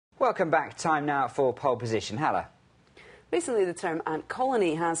Welcome back. Time now for Pole Position. Hala. Recently, the term ant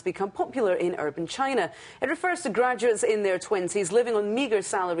colony has become popular in urban China. It refers to graduates in their 20s living on meagre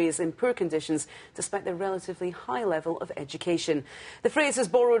salaries in poor conditions despite their relatively high level of education. The phrase is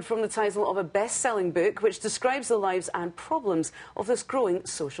borrowed from the title of a best-selling book which describes the lives and problems of this growing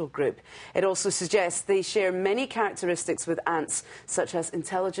social group. It also suggests they share many characteristics with ants, such as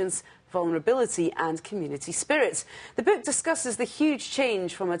intelligence, vulnerability and community spirit. The book discusses the huge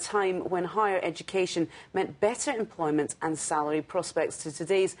change from a time when higher education meant better employment and salary prospects to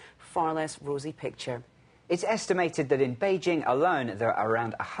today's far less rosy picture. It's estimated that in Beijing alone there are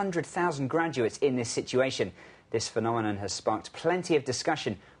around 100,000 graduates in this situation. This phenomenon has sparked plenty of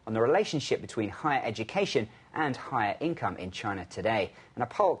discussion on the relationship between higher education and higher income in China today. And a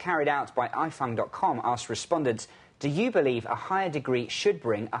poll carried out by ifeng.com asked respondents, do you believe a higher degree should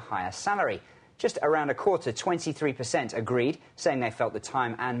bring a higher salary? Just around a quarter, 23%, agreed, saying they felt the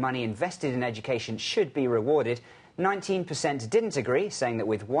time and money invested in education should be rewarded. 19% didn't agree, saying that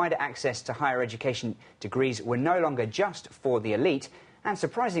with wider access to higher education, degrees were no longer just for the elite. And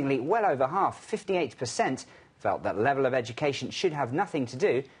surprisingly, well over half, 58%, felt that level of education should have nothing to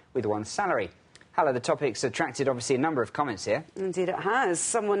do with one's salary. Hala, the topic's attracted, obviously, a number of comments here. Indeed it has.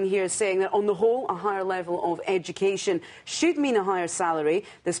 Someone here saying that, on the whole, a higher level of education should mean a higher salary.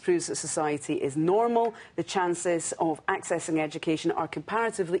 This proves that society is normal. The chances of accessing education are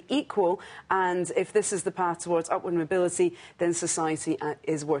comparatively equal. And if this is the path towards upward mobility, then society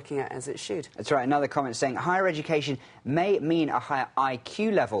is working out as it should. That's right. Another comment saying higher education may mean a higher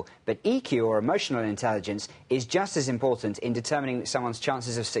IQ level, but EQ, or emotional intelligence, is just as important in determining someone's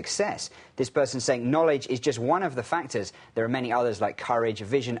chances of success. This person saying knowledge is just one of the factors. There are many others like courage,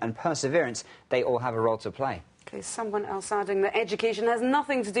 vision and perseverance. They all have a role to play. OK, someone else adding that education has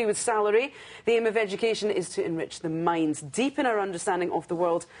nothing to do with salary. The aim of education is to enrich the minds, deepen our understanding of the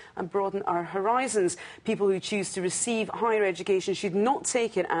world and broaden our horizons. People who choose to receive higher education should not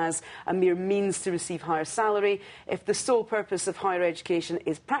take it as a mere means to receive higher salary. If the sole purpose of higher education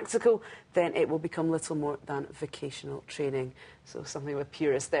is practical, then it will become little more than vocational training. So something with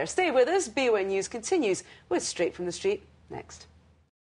purists there. Stay with us. BON News continues with Straight from the Street next.